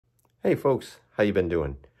Hey folks, how you been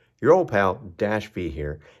doing? Your old pal, Dash V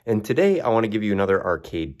here, and today I want to give you another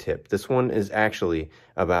arcade tip. This one is actually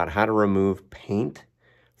about how to remove paint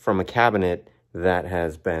from a cabinet that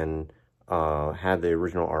has been, had the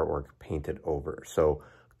original artwork painted over. So,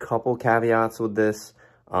 a couple caveats with this.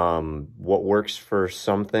 What works for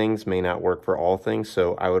some things may not work for all things,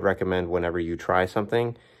 so I would recommend whenever you try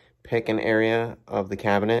something, pick an area of the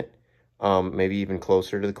cabinet, maybe even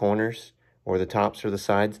closer to the corners or the tops or the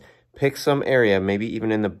sides. Pick some area, maybe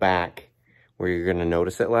even in the back, where you're going to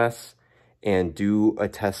notice it less, and do a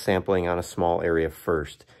test sampling on a small area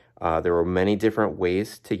first. There were many different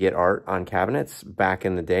ways to get art on cabinets back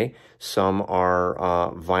in the day. Some are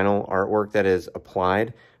vinyl artwork that is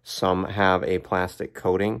applied. Some have a plastic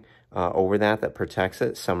coating over that protects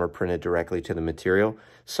it. Some are printed directly to the material.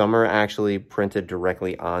 Some are actually printed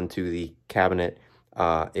directly onto the cabinet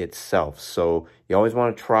itself. So you always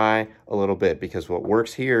want to try a little bit, because what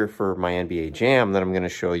works here for my NBA Jam that I'm going to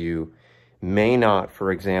show you may not,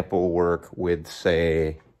 for example, work with,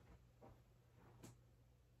 say,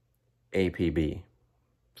 APB.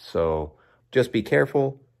 So just be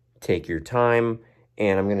careful, take your time,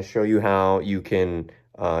 and I'm going to show you how you can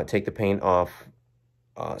take the paint off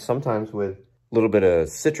sometimes with a little bit of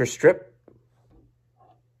Citristrip,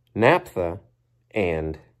 Naphtha,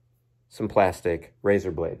 and some plastic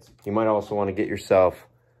razor blades. You might also want to get yourself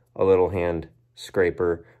a little hand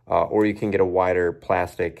scraper, or you can get a wider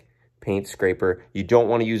plastic paint scraper. You don't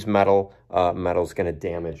want to use metal. Metal's going to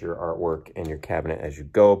damage your artwork and your cabinet as you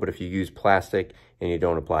go, but if you use plastic and you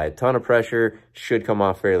don't apply a ton of pressure, should come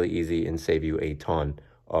off fairly easy and save you a ton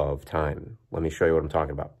of time. Let me show you what I'm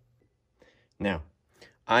talking about. Now,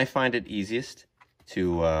 I find it easiest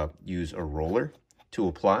to use a roller to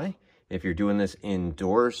apply. If you're doing this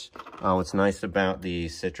indoors, what's nice about the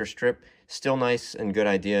Citristrip, still nice and good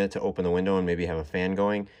idea to open the window and maybe have a fan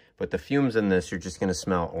going, but the fumes in this, you're just going to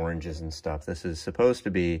smell oranges and stuff. This is supposed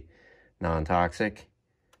to be non-toxic,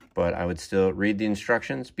 but I would still read the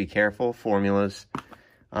instructions, be careful. Formulas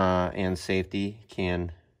and safety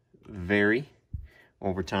can vary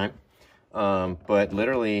over time, but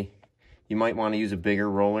literally, you might want to use a bigger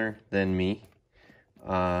roller than me,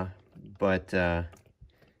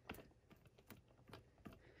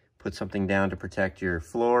 put something down to protect your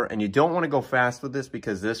floor. And you don't want to go fast with this,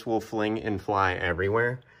 because this will fling and fly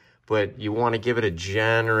everywhere. But you want to give it a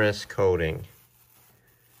generous coating.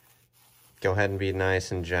 Go ahead and be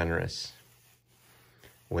nice and generous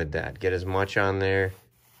with that. Get as much on there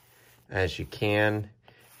as you can.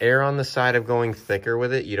 Err on the side of going thicker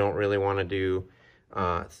with it. You don't really want to do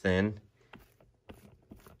thin.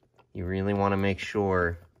 You really want to make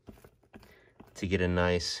sure to get a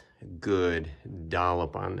nice, good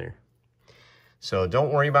dollop on there. So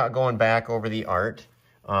don't worry about going back over the art.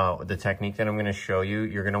 The technique that I'm going to show you,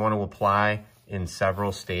 you're going to want to apply in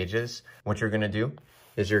several stages. What you're going to do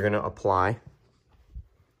is you're going to apply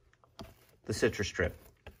the Citristrip.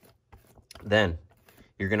 Then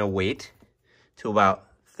you're going to wait till about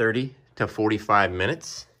 30 to 45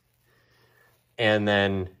 minutes. And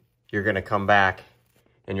then you're going to come back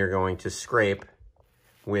and you're going to scrape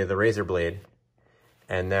with a razor blade,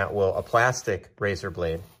 and that will, a plastic razor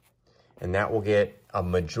blade, and that will get a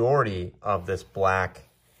majority of this black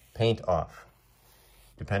paint off,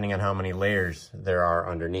 depending on how many layers there are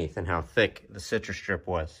underneath and how thick the Citristrip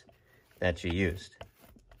was that you used.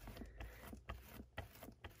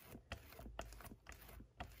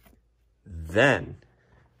 Then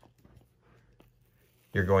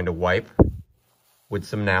you're going to wipe with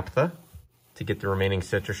some Naphtha to get the remaining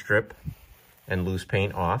Citristrip and loose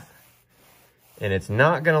paint off. And it's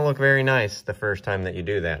not going to look very nice the first time that you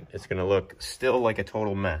do that. It's going to look still like a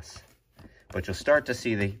total mess. But you'll start to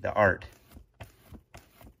see the art.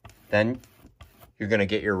 Then you're going to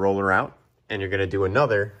get your roller out and you're going to do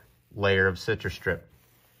another layer of Citristrip.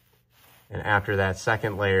 And after that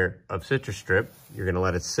second layer of Citristrip, you're going to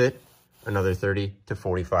let it sit another 30 to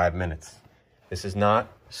 45 minutes. This is not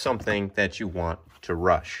something that you want to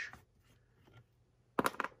rush.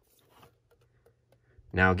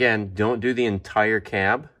 Now again, don't do the entire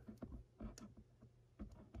cab.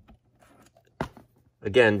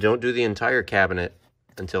 Again, don't do the entire cabinet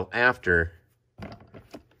until after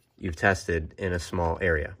you've tested in a small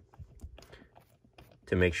area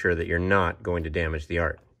to make sure that you're not going to damage the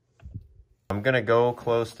art. I'm going to go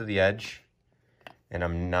close to the edge, and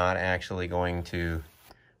I'm not actually going to,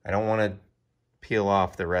 I don't want to peel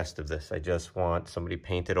off the rest of this. I just want somebody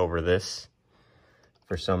painted over this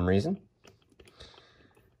for some reason.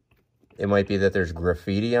 It might be that there's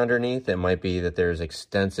graffiti underneath. It might be that there's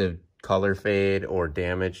extensive color fade or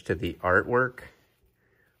damage to the artwork.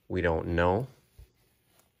 We don't know.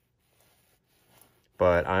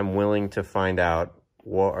 but I'm willing to find out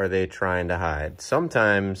what are they trying to hide.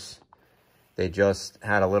 Sometimes they just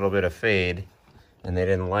had a little bit of fade and they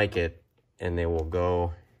didn't like it, and they will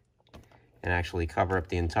go and actually cover up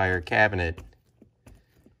the entire cabinet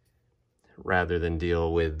rather than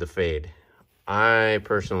deal with the fade. I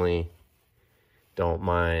personally don't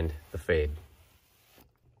mind the fade.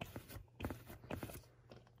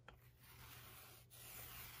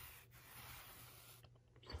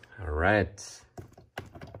 All right.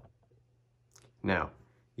 Now,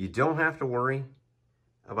 you don't have to worry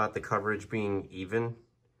about the coverage being even.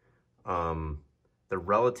 The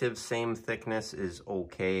relative same thickness is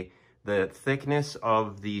okay. The thickness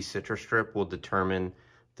of the Citristrip will determine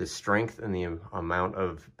the strength and the amount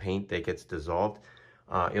of paint that gets dissolved.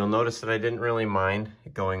 You'll notice that I didn't really mind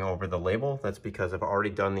going over the label. That's because I've already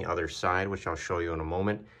done the other side, which I'll show you in a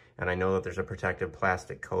moment. And I know that there's a protective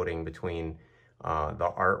plastic coating between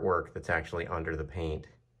the artwork that's actually under the paint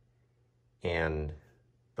and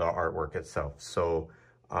the artwork itself. So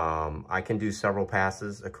I can do several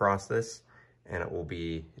passes across this and it will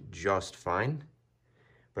be just fine.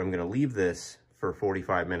 But I'm gonna leave this for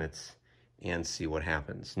 45 minutes and see what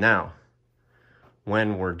happens. Now,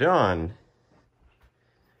 when we're done,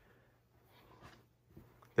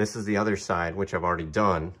 this is the other side, which I've already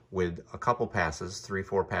done with a couple passes,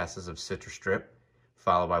 3-4 passes of Citristrip,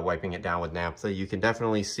 followed by wiping it down with Naphtha. You can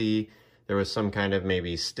definitely see there was some kind of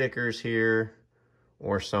maybe stickers here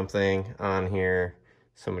or something on here.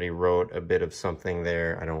 Somebody wrote a bit of something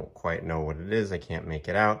there. I don't quite know what it is. I can't make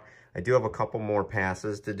it out. I do have a couple more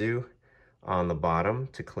passes to do on the bottom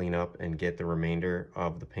to clean up and get the remainder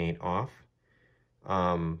of the paint off.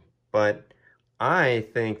 But I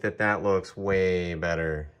think that that looks way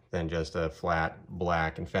better than just a flat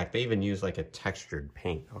black. In fact, they even use like a textured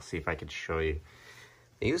paint. I'll see if I could show you.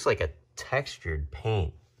 They use like a textured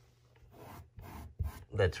paint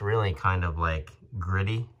that's really kind of like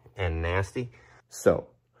gritty and nasty. So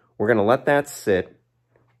we're gonna let that sit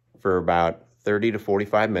for about 30 to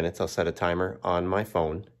 45 minutes. I'll set a timer on my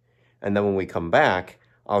phone. And then when we come back,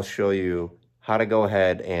 I'll show you how to go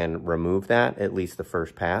ahead and remove that, at least the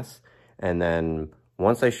first pass. And then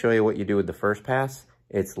once I show you what you do with the first pass,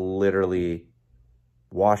 it's literally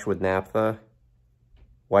wash with Naphtha,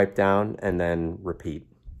 wipe down, and then repeat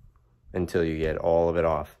until you get all of it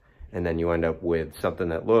off. And then you end up with something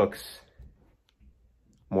that looks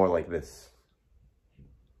more like this.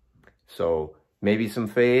 So maybe some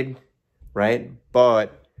fade, right?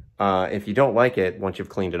 But if you don't like it, once you've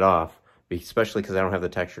cleaned it off, especially because I don't have the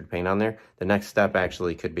textured paint on there, the next step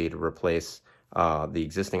actually could be to replace the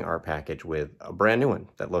existing art package with a brand new one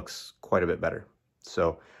that looks quite a bit better.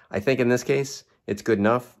 So I think in this case, it's good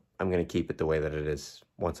enough. I'm gonna keep it the way that it is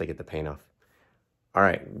once I get the paint off. All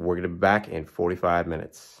right, we're gonna be back in 45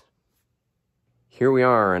 minutes. Here we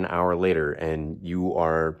are an hour later, and you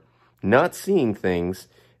are not seeing things.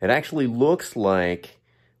 It actually looks like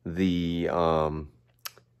the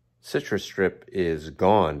Citristrip is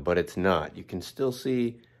gone, but it's not. You can still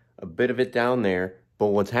see a bit of it down there, but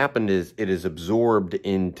what's happened is it is absorbed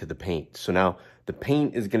into the paint. So now the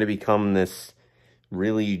paint is gonna become this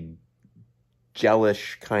really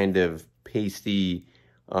gelish kind of pasty,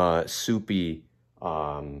 soupy,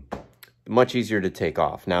 much easier to take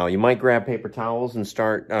off. Now, you might grab paper towels and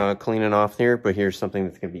start cleaning off there, but here's something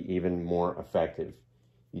that's going to be even more effective.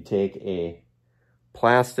 You take a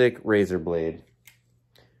plastic razor blade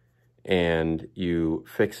and you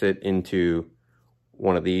fix it into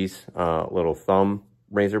one of these little thumb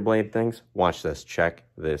razor blade things. Watch this. Check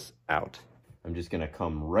this out. I'm just going to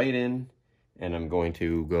come right in and I'm going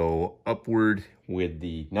to go upward with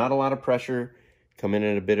the, not a lot of pressure, come in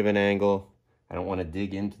at a bit of an angle. I don't want to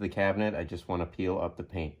dig into the cabinet. I just want to peel up the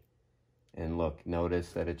paint. And look,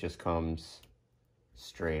 notice that it just comes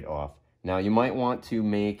straight off. Now you might want to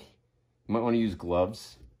use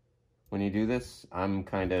gloves when you do this. I'm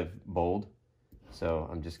kind of bold, so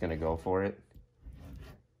I'm just going to go for it.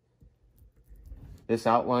 This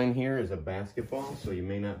outline here is a basketball, so you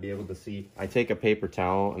may not be able to see. I take a paper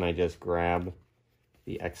towel and I just grab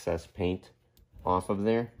the excess paint off of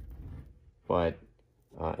there, but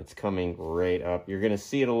it's coming right up. You're going to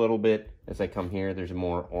see it a little bit as I come here. There's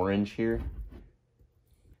more orange here.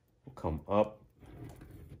 We'll come up. You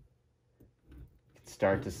can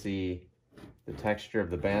start to see the texture of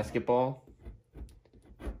the basketball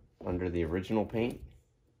under the original paint.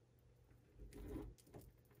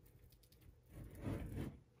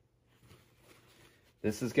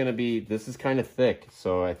 This is kind of thick,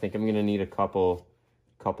 so I think I'm going to need a couple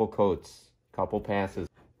coats, couple passes,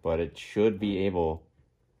 but it should be able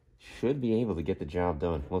to get the job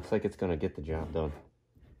done. Looks like it's going to get the job done.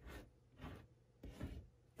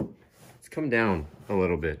 come down a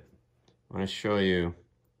little bit. I want to show you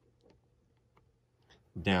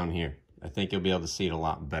down here. I think you'll be able to see it a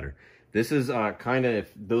lot better. This is kind of,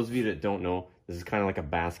 if those of you that don't know, this is kind of like a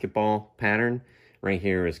basketball pattern. Right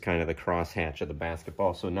here is kind of the crosshatch of the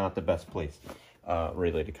basketball, so not the best place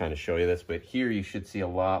really to kind of show you this, but here you should see a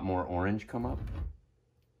lot more orange come up.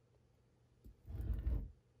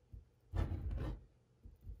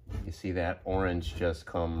 You see that orange just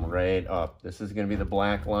come right up. This is going to be the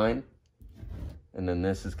black line, and then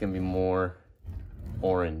this is going to be more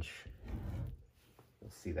orange.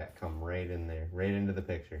 You'll see that come right in there, right into the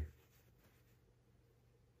picture.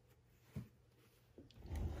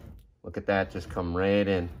 Look at that, just come right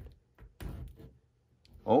in.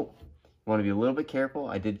 Oh, you want to be a little bit careful.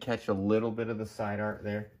 I did catch a little bit of the side art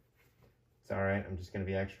there. It's all right. I'm just going to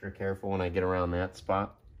be extra careful when I get around that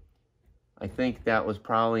spot. I think that was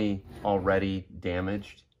probably already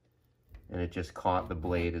damaged, and it just caught the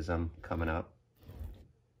blade as I'm coming up.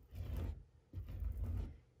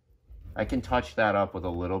 I can touch that up with a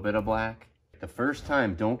little bit of black. The first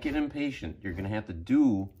time, don't get impatient. You're going to have to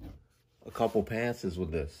do a couple passes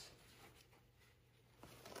with this.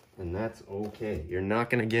 And that's okay. You're not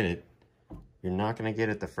going to get it. You're not going to get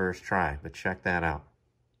it the first try, but check that out.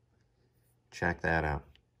 Check that out.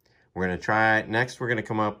 We're going to try, next we're going to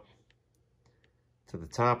come up to the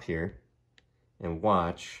top here and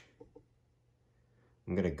watch.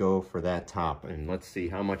 I'm going to go for that top, and let's see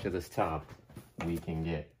how much of this top we can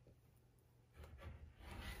get.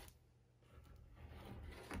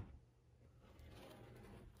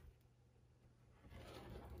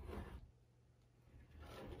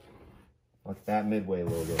 Look, that midway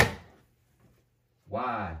logo.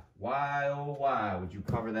 Why, oh why would you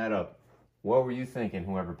cover that up? What were you thinking,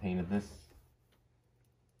 whoever painted this?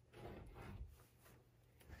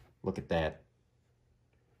 Look at that.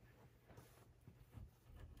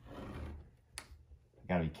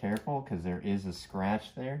 Gotta be careful because there is a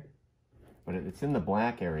scratch there, but it's in the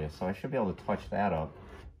black area, so I should be able to touch that up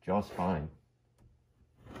just fine.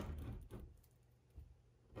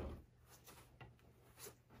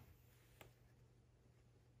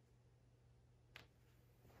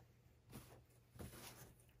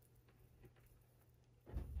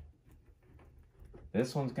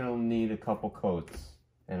 This one's gonna need a couple coats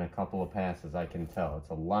and a couple of passes, I can tell. It's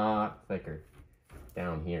a lot thicker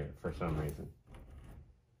down here for some reason.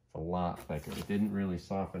 It's a lot thicker. It didn't really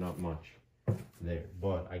soften up much there,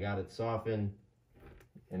 but I got it softened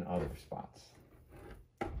in other spots.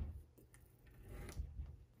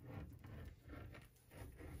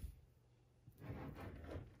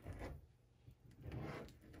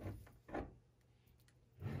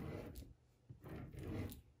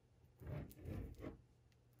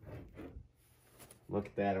 Look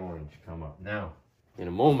at that orange come up. Now, in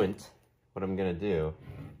a moment, what I'm gonna do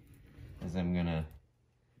is I'm gonna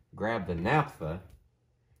grab the Naphtha,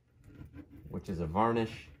 which is a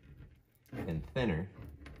varnish and thinner.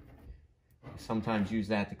 We sometimes use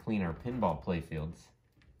that to clean our pinball playfields.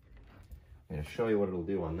 I'm gonna show you what it'll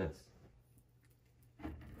do on this.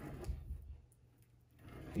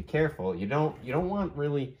 Be careful. You don't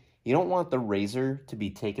want the razor to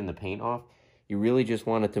be taking the paint off. You really just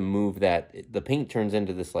want it to move that. The paint turns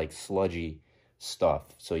into this like sludgy stuff.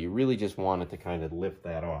 So you really just want it to kind of lift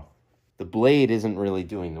that off. The blade isn't really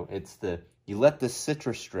doing you let the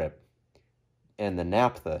Citristrip and the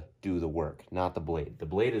Naphtha do the work, not the blade. The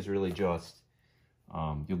blade is really just,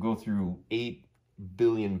 you'll go through 8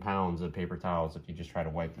 billion pounds of paper towels if you just try to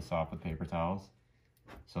wipe this off with paper towels.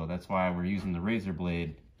 So that's why we're using the razor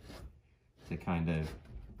blade to kind of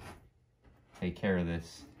take care of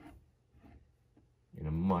this in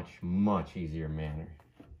a much, much easier manner.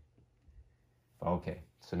 Okay,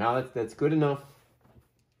 so now that's good enough.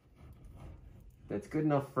 That's good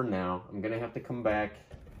enough for now. I'm gonna have to come back.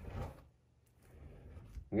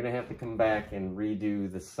 I'm gonna have to come back and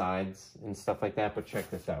redo the sides and stuff like that, but check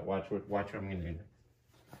this out. Watch what I'm gonna do next.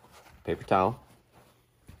 Paper towel.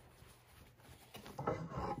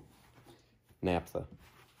 Naphtha.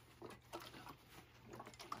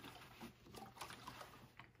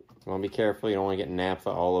 You want to be careful. You don't want to get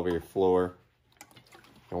naphtha all over your floor.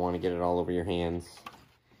 You don't want to get it all over your hands.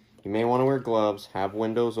 You may want to wear gloves, have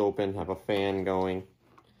windows open, have a fan going.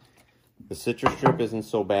 The Citristrip isn't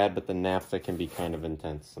so bad, but the naphtha can be kind of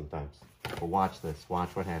intense sometimes. But watch this.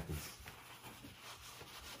 Watch what happens.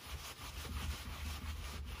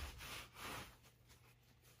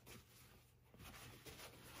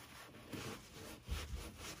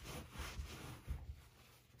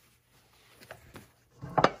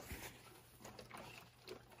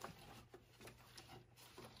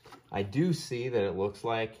 I do see that it looks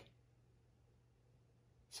like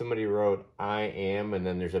Somebody wrote I am, and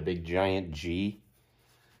then there's a big giant G.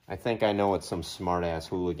 I think I know what some smart-ass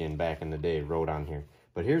hooligan back in the day wrote on here.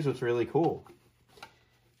 But here's what's really cool.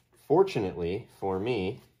 Fortunately for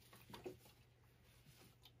me,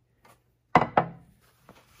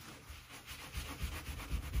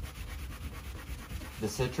 the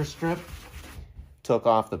Citristrip took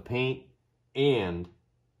off the paint and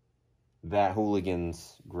that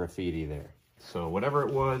hooligan's graffiti there. So whatever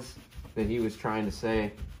it was that he was trying to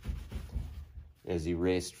say is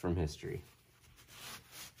erased from history.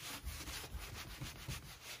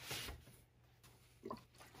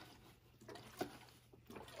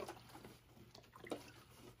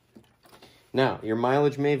 Now, your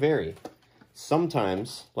mileage may vary.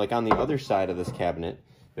 Sometimes, like on the other side of this cabinet,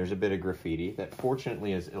 there's a bit of graffiti that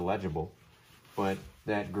fortunately is illegible, but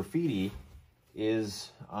that graffiti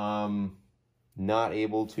is not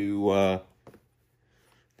able to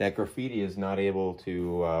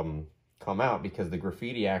come out because the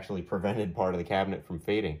graffiti actually prevented part of the cabinet from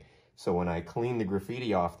fading. So when I cleaned the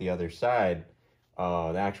graffiti off the other side,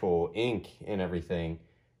 the actual ink and everything,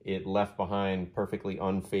 it left behind perfectly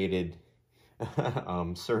unfaded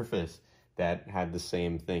surface that had the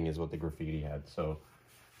same thing as what the graffiti had. So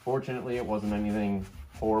fortunately it wasn't anything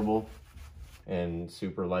horrible and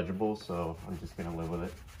super legible, so I'm just gonna live with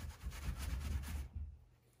it.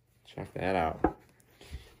 Check that out.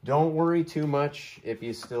 Don't worry too much if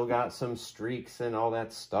you still got some streaks and all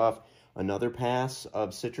that stuff. Another pass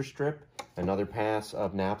of Citristrip, another pass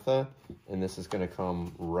of Naphtha, and this is gonna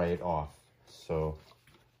come right off. So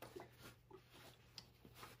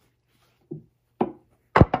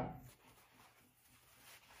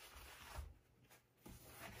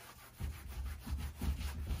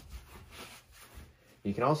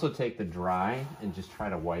you can also take the dry and just try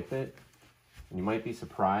to wipe it. And you might be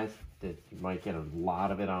surprised that you might get a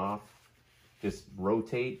lot of it off. Just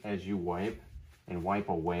rotate as you wipe and wipe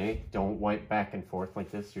away. Don't wipe back and forth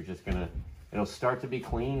like this. You're just gonna, it'll start to be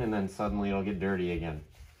clean and then suddenly it'll get dirty again.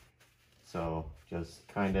 So just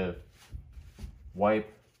kind of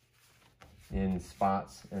wipe in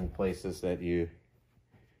spots and places that you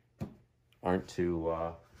aren't too,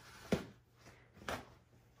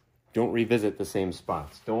 don't revisit the same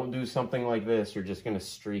spots. Don't do something like this. You're just going to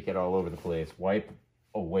streak it all over the place. Wipe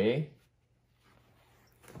away.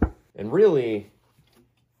 And really,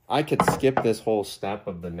 I could skip this whole step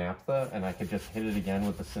of the Naphtha and I could just hit it again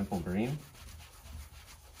with the simple green.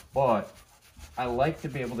 But I like to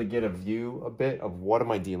be able to get a view a bit of what am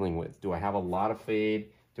I dealing with. Do I have a lot of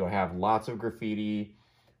fade? Do I have lots of graffiti?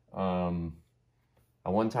 I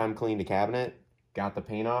one time cleaned a cabinet, got the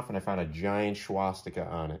paint off, and I found a giant swastika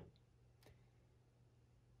on it.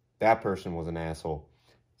 That person was an asshole.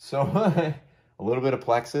 So a little bit of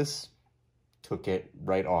plexus took it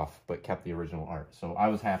right off, but kept the original art. So I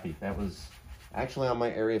was happy. That was actually on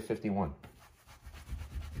my Area 51.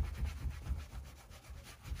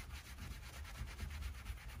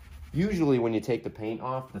 Usually when you take the paint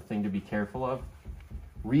off, the thing to be careful of,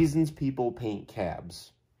 reasons people paint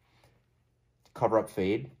cabs: cover up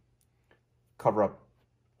fade, cover up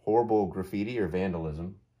horrible graffiti or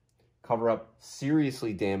vandalism, cover up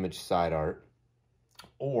seriously damaged side art,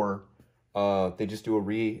 or they just do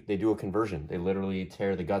a conversion. They literally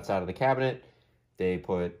tear the guts out of the cabinet, they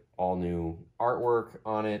put all new artwork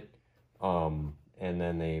on it, and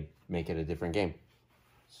then they make it a different game.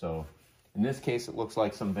 So in this case, it looks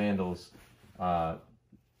like some vandals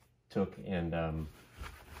took and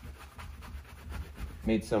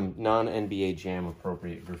made some non-NBA Jam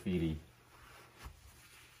appropriate graffiti,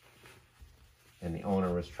 and the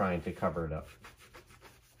owner was trying to cover it up.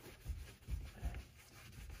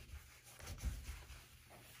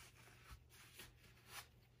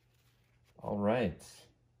 All right,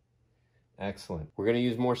 excellent. We're gonna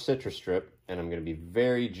use more Citristrip, and I'm gonna be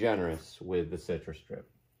very generous with the Citristrip.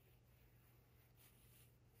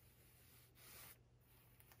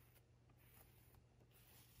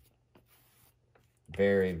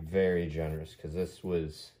 Very, very generous, because this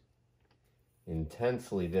was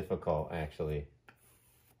intensely difficult, actually.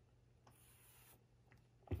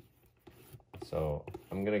 So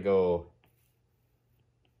I'm gonna go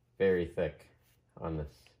very thick on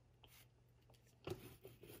this.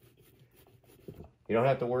 You don't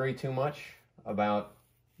have to worry too much about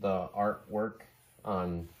the artwork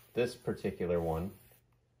on this particular one.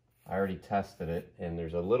 I already tested it, and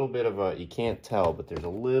there's a little bit of a, you can't tell, but there's a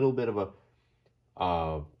little bit of a,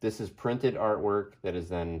 this is printed artwork that is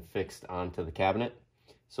then fixed onto the cabinet.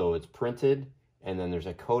 So it's printed, and then there's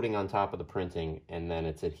a coating on top of the printing, and then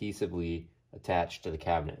it's adhesively attached to the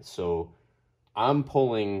cabinet. So I'm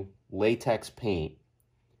pulling latex paint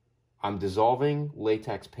I'm dissolving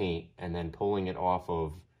latex paint and then pulling it off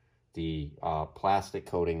of the plastic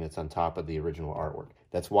coating that's on top of the original artwork.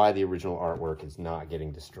 That's why the original artwork is not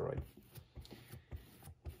getting destroyed.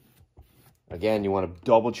 Again, you want to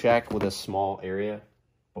double check with a small area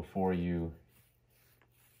before you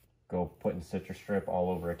go putting Citristrip all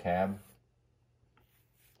over a cab.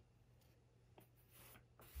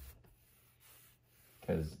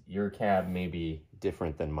 Because your cab may be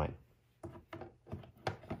different than mine.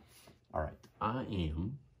 All right, I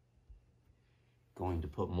am going to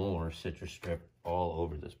put more Citristrip all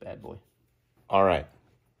over this bad boy. All right.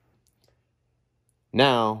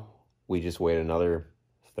 Now, we just wait another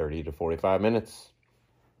 30 to 45 minutes.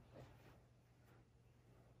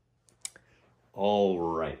 All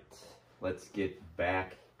right, let's get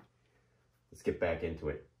back into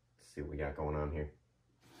it. Let's see what we got going on here.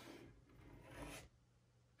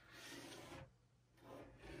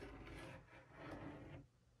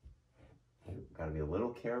 Got to be a little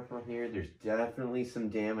careful here. There's definitely some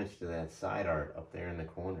damage to that side art up there in the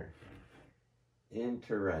corner.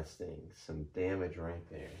 Interesting. Some damage right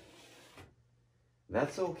there.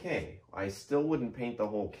 That's okay. I still wouldn't paint the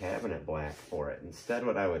whole cabinet black for it. Instead,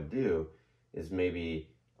 what I would do is maybe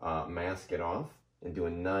mask it off and do a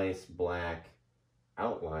nice black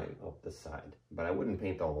outline up the side. But I wouldn't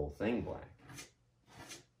paint the whole thing black.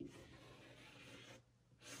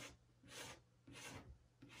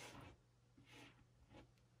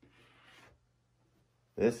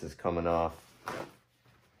 This is coming off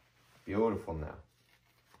beautiful now.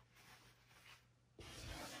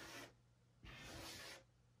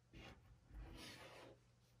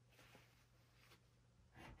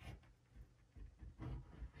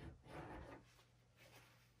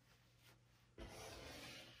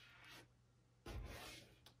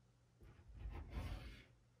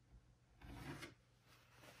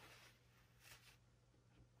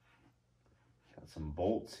 Got some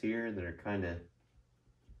bolts here that are kind of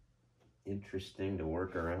interesting to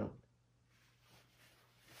work around.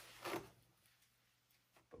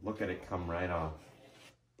 But look at it come right off.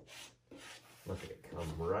 Look at it come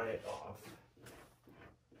right off.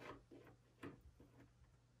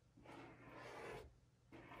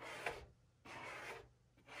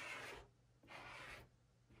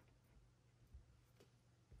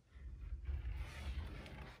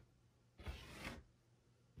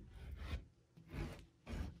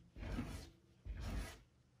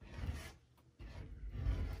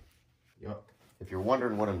 If you're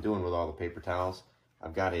wondering what I'm doing with all the paper towels,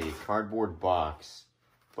 I've got a cardboard box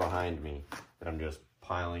behind me that I'm just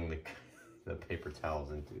piling the paper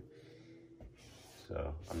towels into.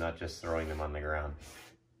 So I'm not just throwing them on the ground.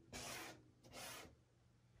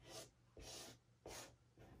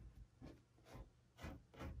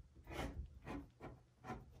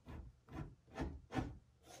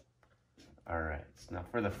 All right, so now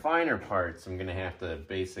for the finer parts, I'm gonna have to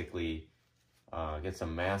basically get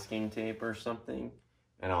some masking tape or something,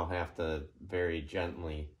 and I'll have to very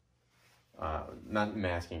gently, not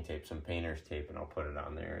masking tape, some painter's tape, and I'll put it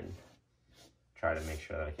on there and try to make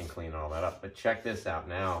sure that I can clean all that up. But check this out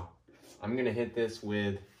now. I'm gonna hit this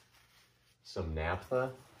with some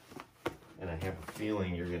Naphtha, and I have a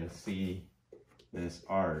feeling you're gonna see this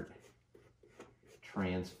art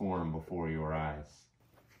transform before your eyes.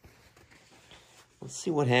 Let's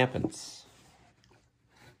see what happens.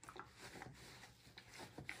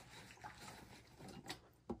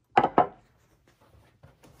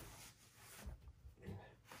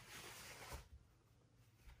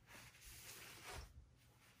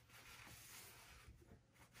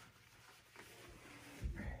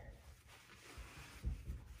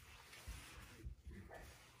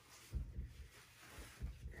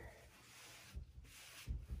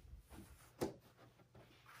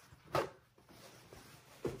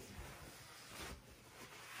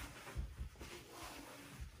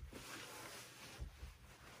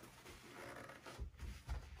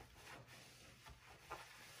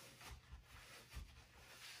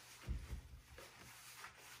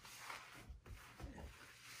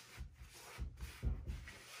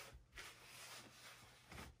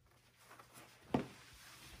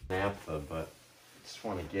 Naphtha, but I just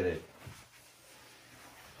want to get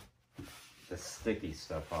the sticky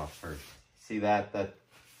stuff off first. See that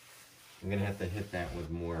I'm gonna have to hit that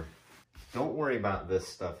with more. Don't worry about this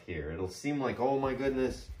stuff here. It'll seem like, oh my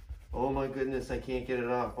goodness, I can't get it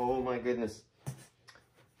off, oh my goodness.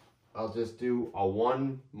 I'll just do a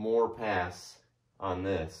one more pass on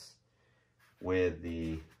this with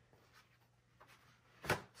the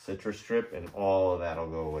Citristrip, and all of that'll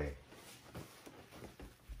go away.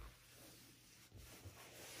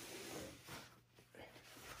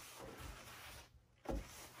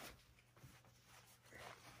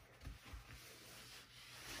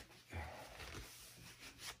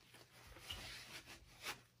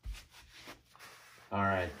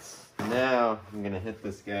 I'm gonna hit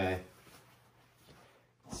this guy.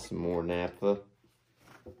 Some more naphtha.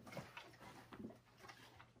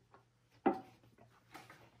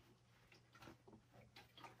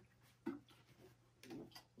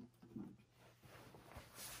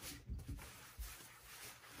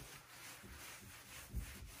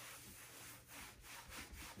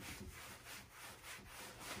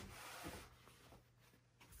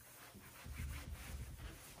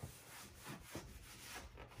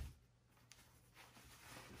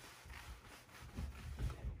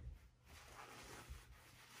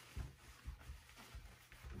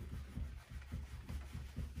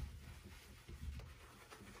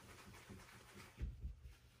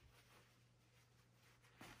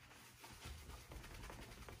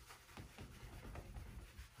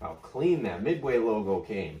 How clean that Midway logo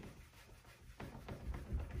came.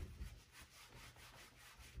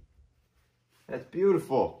 That's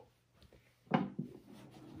beautiful.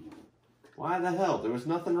 Why the hell? There was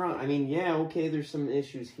nothing wrong. I mean, yeah, okay, there's some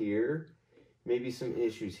issues here. Maybe some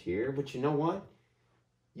issues here. But you know what?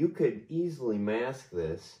 You could easily mask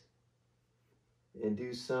this and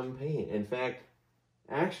do some paint. In fact,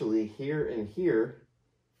 actually, here and here,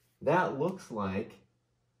 that looks like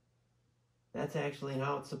that's actually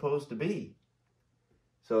how it's supposed to be.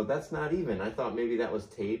 So that's not even. I thought maybe that was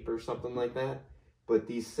tape or something like that. But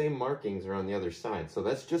these same markings are on the other side. So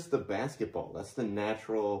that's just the basketball. That's the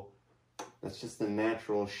natural, that's just the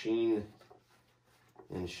natural sheen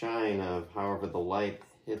and shine of however the light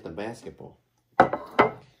hit the basketball.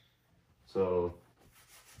 So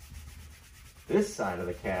this side of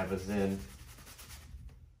the cab is in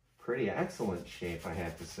pretty excellent shape, I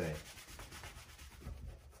have to say.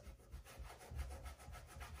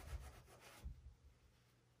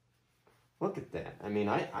 Look at that. I mean,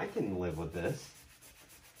 I can live with this.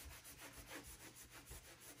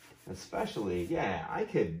 Especially, yeah, I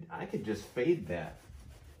could just fade that.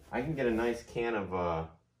 I can get a nice can of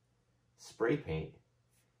spray paint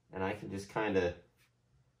and I can just kind of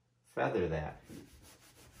feather that.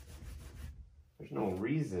 There's no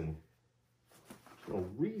reason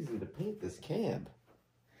to paint this cab.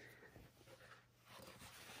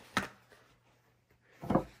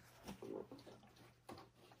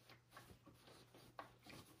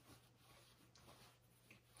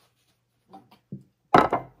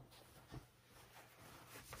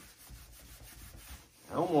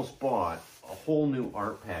 I almost bought a whole new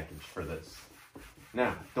art package for this.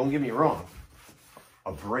 Now, don't get me wrong.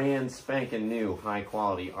 A brand spanking new high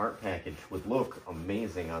quality art package would look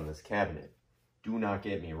amazing on this cabinet. Do not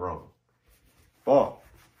get me wrong. But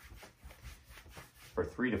for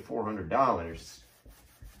 $300 to $400,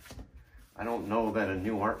 I don't know that a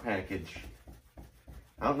new art package,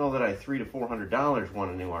 I don't know that I $300 to $400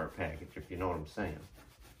 want a new art package, if you know what I'm saying.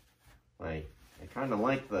 Like, I kind of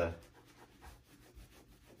like the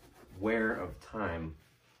wear of time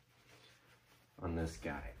on this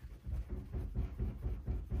guy.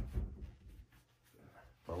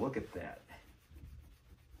 But look at that.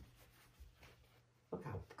 Look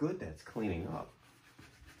how good that's cleaning up.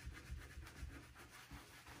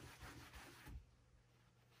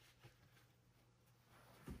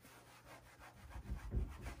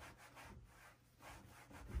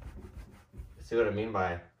 See what I mean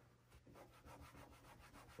by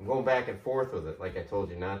I'm going back and forth with it like I told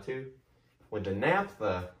you not to. With the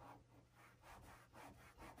naphtha,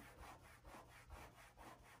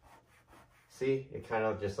 see, it kind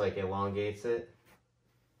of just like elongates it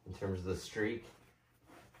in terms of the streak.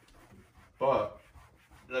 But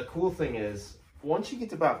the cool thing is, once you get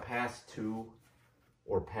to about past 2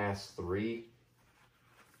 or past 3,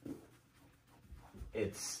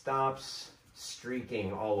 it stops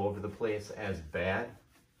streaking all over the place as bad.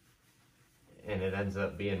 And it ends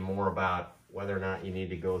up being more about whether or not you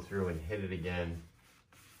need to go through and hit it again.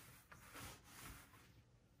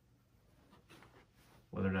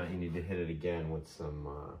 Whether or not you need to hit it again with some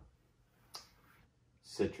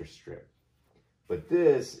Citristrip. But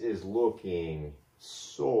this is looking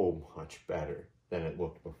so much better than it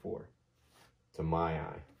looked before, to my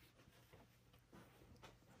eye.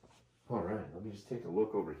 All right, let me just take a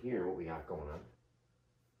look over here, what we got going on.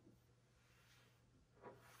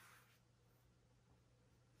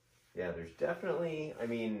 Yeah, there's definitely, I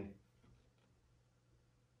mean,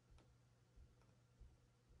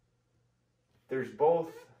 there's both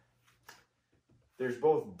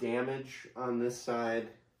damage on this side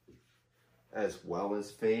as well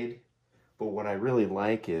as fade. But what I really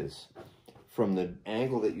like is from the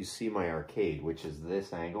angle that you see my arcade, which is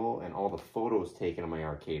this angle, and all the photos taken of my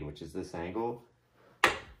arcade, which is this angle,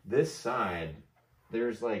 this side,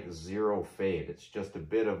 there's like zero fade. It's just a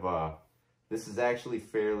bit of a, this is actually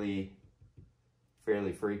fairly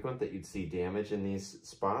fairly frequent that you'd see damage in these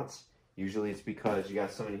spots. Usually it's because you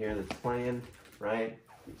got someone here that's playing, right?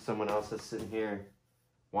 Someone else is sitting here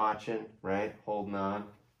watching, right? Holding on.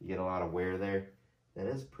 You get a lot of wear there. That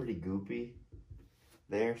is pretty goopy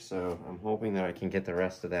there, so I'm hoping that I can get the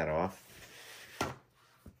rest of that off.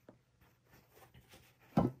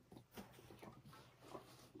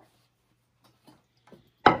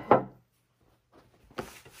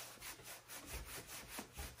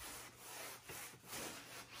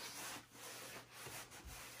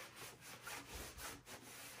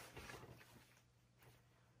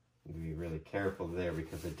 Be really careful there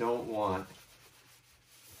because I don't want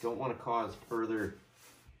to cause further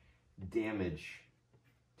damage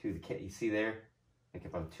to the cat. You see there? Like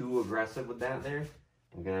if I'm too aggressive with that there,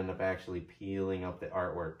 I'm gonna end up actually peeling up the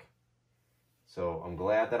artwork. So I'm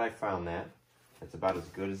glad that I found that. That's about as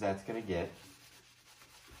good as that's gonna get.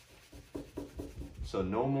 So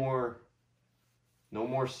no more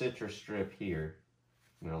Citristrip here.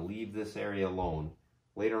 I'm gonna leave this area alone.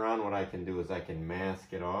 Later on, what I can do is I can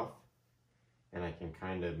mask it off, and I can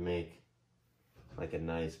kind of make like a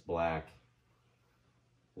nice black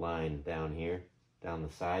line down here, down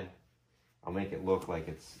the side. I'll make it look like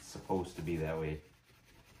it's supposed to be that way.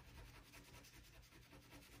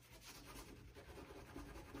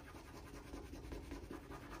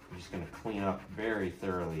 I'm just going to clean up very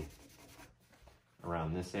thoroughly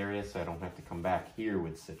around this area so I don't have to come back here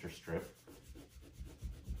with Citristrip.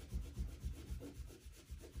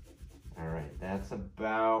 Alright, that's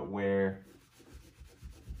about where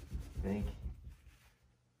I think,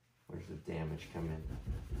 where's the damage come in?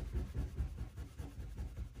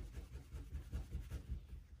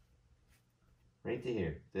 Right to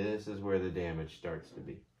here. This is where the damage starts to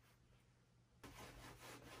be.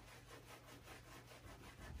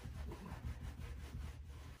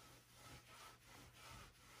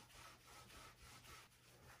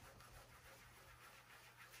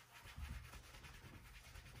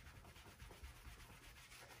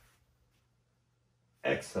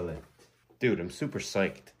 Excellent. Dude, I'm super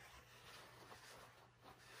psyched.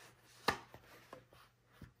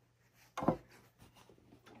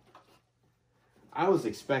 I was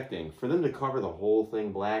expecting for them to cover the whole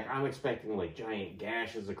thing black. I'm expecting like giant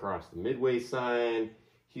gashes across the midway sign,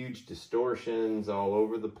 huge distortions all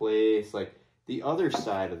over the place. Like the other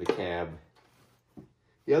side of the cab,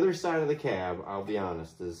 I'll be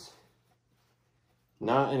honest, is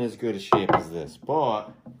not in as good a shape as this,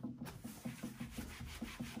 but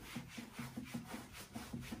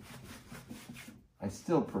I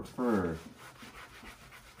still prefer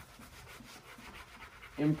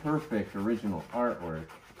imperfect original artwork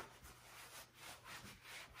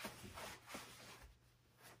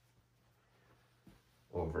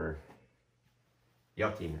over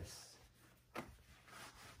yuckiness.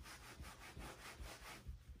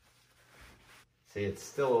 See, it's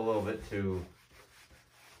still a little bit too,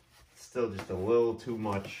 still just a little too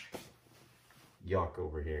much yuck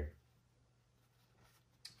over here.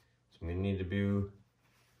 I'm gonna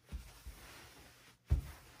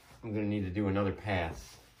need to do another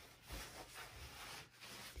pass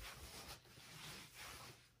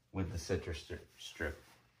with the Citristrip.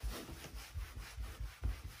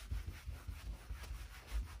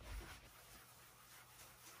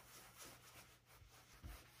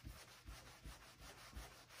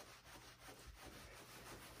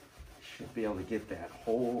 Should be able to get that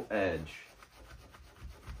whole edge.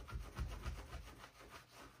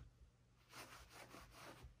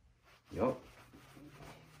 Yup.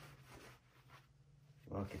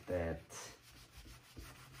 Look at that.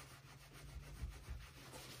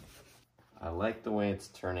 I like the way it's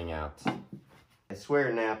turning out. I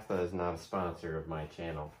swear Naphtha is not a sponsor of my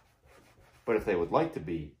channel, but if they would like to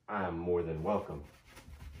be, I'm more than welcome.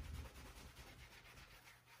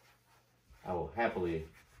 I will happily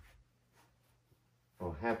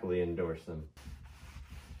endorse them.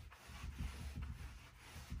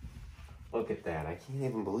 Look at that. I can't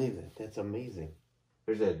even believe it. That's amazing.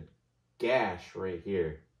 There's a gash right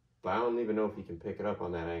here, but I don't even know if you can pick it up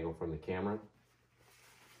on that angle from the camera.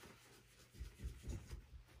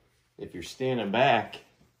 If you're standing back,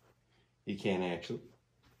 you can't actually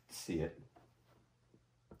see it.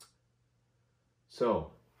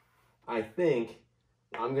 So, I think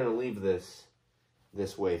I'm gonna leave this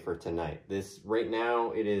way for tonight. Right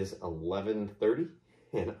now it is 11:30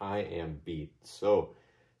 and I am beat. So,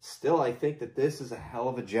 still I think that this is a hell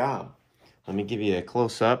of a job. Let me give you a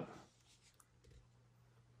close-up.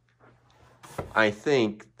 I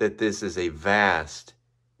think that this is a vast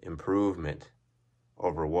improvement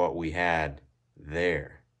over what we had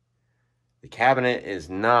there. The cabinet is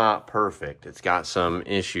not perfect. It's got some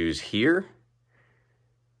issues here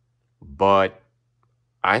but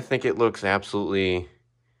I think it looks absolutely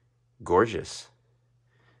gorgeous.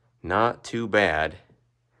 Not too bad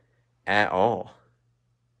at all.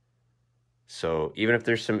 So even if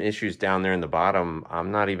there's some issues down there in the bottom,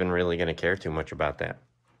 I'm not even really going to care too much about that.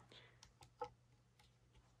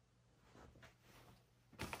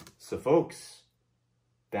 So folks,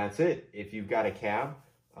 that's it. If you've got a cab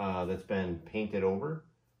that's been painted over,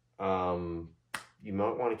 you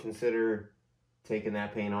might want to consider taking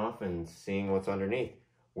that paint off and seeing what's underneath.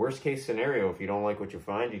 Worst case scenario, if you don't like what you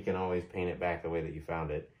find, you can always paint it back the way that you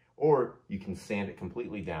found it. Or you can sand it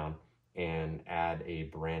completely down and add a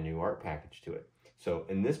brand new art package to it. So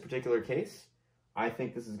in this particular case, I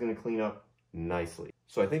think this is going to clean up nicely.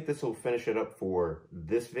 So I think this will finish it up for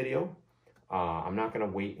this video. I'm not going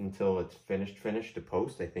to wait until it's finished to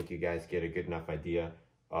post. I think you guys get a good enough idea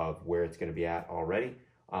of where it's going to be at already.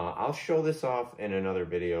 I'll show this off in another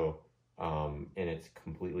video in its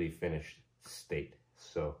completely finished state.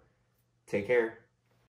 So take care.